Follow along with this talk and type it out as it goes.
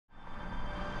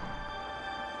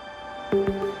It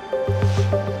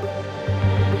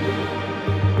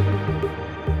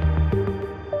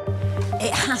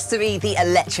has to be the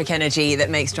electric energy that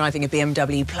makes driving a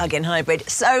BMW plug-in hybrid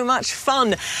so much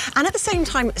fun and at the same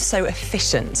time so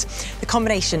efficient. The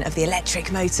combination of the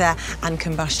electric motor and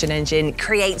combustion engine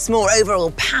creates more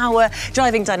overall power,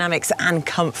 driving dynamics and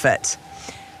comfort.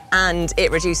 And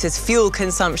it reduces fuel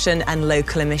consumption and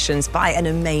local emissions by an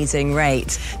amazing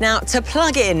rate. Now, to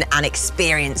plug in and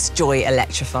experience Joy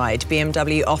Electrified,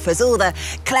 BMW offers all the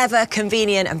clever,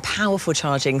 convenient and powerful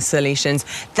charging solutions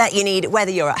that you need,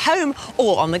 whether you're at home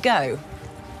or on the go.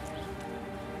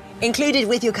 Included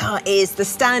with your car is the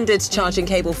standard charging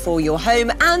cable for your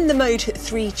home and the Mode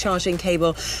 3 charging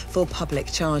cable for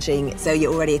public charging. So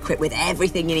you're already equipped with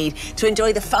everything you need to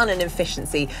enjoy the fun and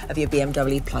efficiency of your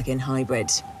BMW plug-in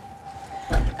hybrid.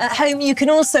 At home, you can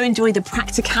also enjoy the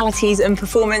practicalities and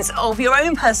performance of your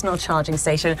own personal charging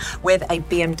station with a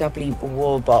BMW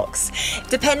wall box.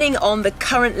 Depending on the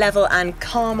current level and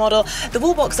car model, the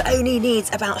wall box only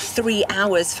needs about 3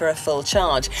 hours for a full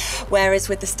charge, whereas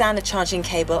with the standard charging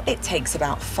cable, it takes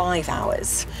about 5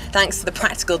 hours. Thanks to the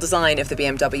practical design of the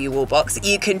BMW wall box,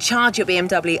 you can charge your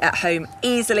BMW at home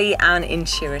easily and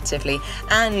intuitively,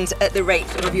 and at the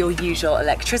rate of your usual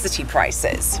electricity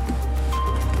prices.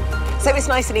 So it's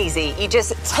nice and easy. You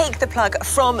just take the plug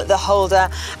from the holder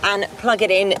and plug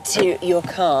it in to your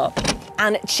car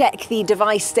and check the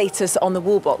device status on the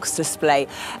wall box display.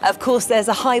 Of course, there's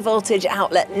a high voltage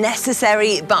outlet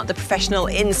necessary, but the professional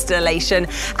installation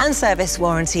and service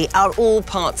warranty are all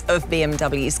part of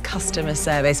BMW's customer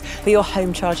service for your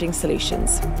home charging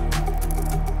solutions.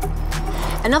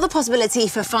 Another possibility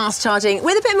for fast charging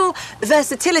with a bit more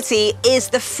versatility is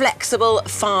the flexible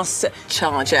fast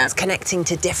charger. It's connecting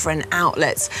to different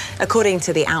outlets. According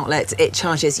to the outlet, it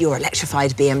charges your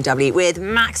electrified BMW with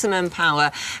maximum power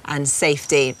and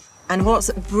safety. And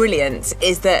what's brilliant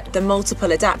is that the multiple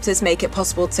adapters make it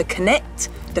possible to connect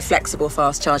the flexible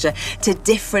fast charger to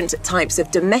different types of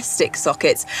domestic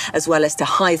sockets, as well as to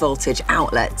high voltage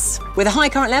outlets. With a high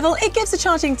current level, it gives a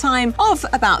charging time of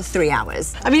about 3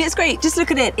 hours. I mean, it's great. Just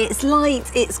look at it. It's light,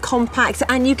 it's compact,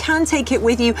 and you can take it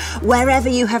with you wherever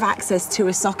you have access to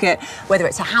a socket, whether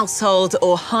it's a household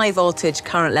or high voltage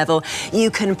current level.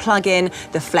 You can plug in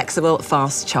the flexible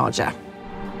fast charger.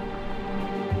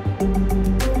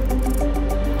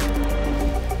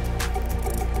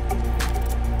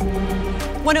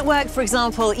 When at work, for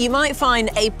example, you might find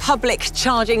a public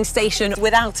charging station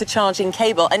without a charging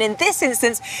cable. And in this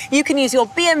instance, you can use your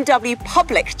BMW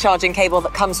public charging cable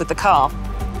that comes with the car.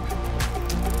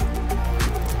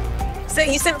 So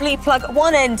you simply plug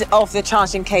one end of the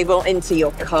charging cable into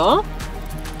your car,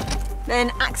 then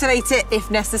activate it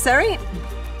if necessary,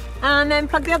 and then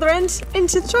plug the other end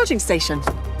into the charging station.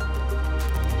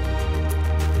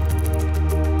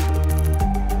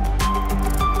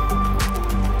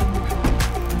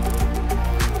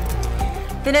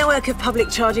 The network of public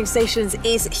charging stations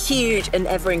is huge and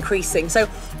ever increasing, so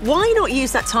why not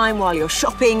use that time while you're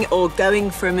shopping or going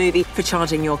for a movie for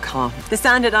charging your car? The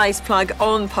standardised plug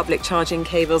on public charging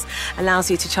cables allows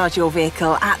you to charge your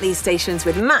vehicle at these stations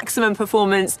with maximum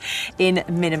performance in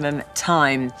minimum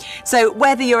time. So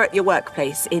whether you're at your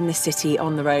workplace, in the city,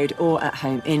 on the road or at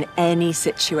home, in any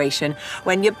situation,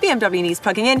 when your BMW needs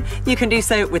plugging in, you can do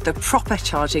so with the proper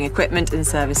charging equipment and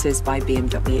services by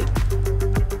BMW.